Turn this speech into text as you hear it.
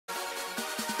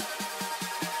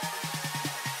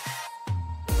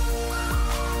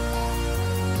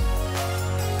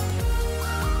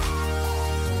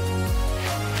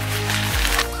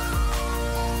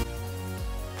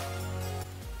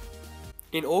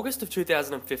In August of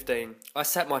 2015, I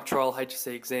sat my trial HSC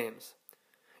exams,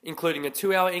 including a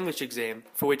 2-hour English exam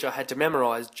for which I had to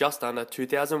memorise just under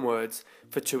 2,000 words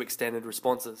for 2 extended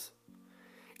responses.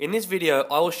 In this video,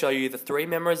 I will show you the 3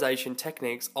 memorisation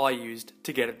techniques I used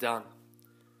to get it done.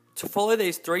 To follow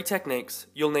these 3 techniques,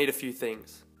 you'll need a few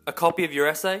things: a copy of your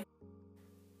essay,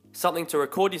 something to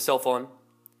record yourself on,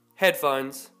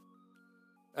 headphones,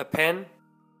 a pen,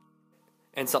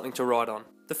 and something to write on.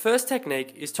 The first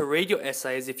technique is to read your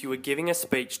essay as if you were giving a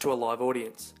speech to a live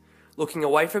audience, looking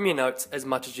away from your notes as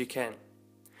much as you can.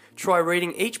 Try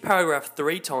reading each paragraph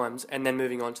 3 times and then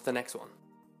moving on to the next one.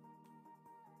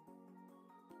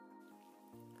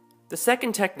 The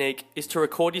second technique is to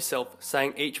record yourself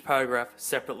saying each paragraph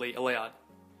separately aloud.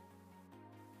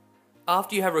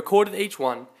 After you have recorded each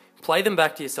one, play them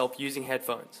back to yourself using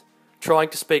headphones, trying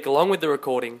to speak along with the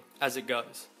recording as it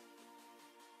goes.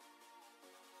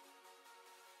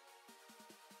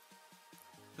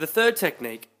 The third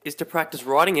technique is to practice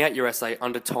writing out your essay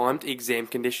under timed exam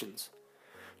conditions.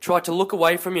 Try to look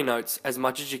away from your notes as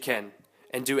much as you can,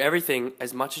 and do everything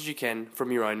as much as you can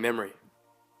from your own memory.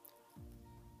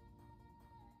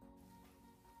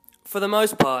 For the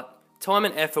most part, time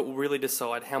and effort will really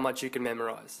decide how much you can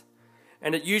memorise,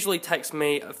 and it usually takes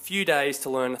me a few days to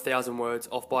learn 1,000 words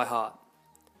off by heart.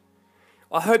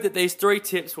 I hope that these 3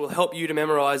 tips will help you to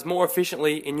memorise more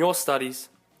efficiently in your studies.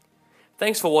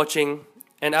 Thanks for watching.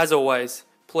 And as always,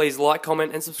 please like,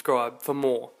 comment and subscribe for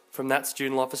more from That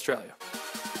Student Life Australia.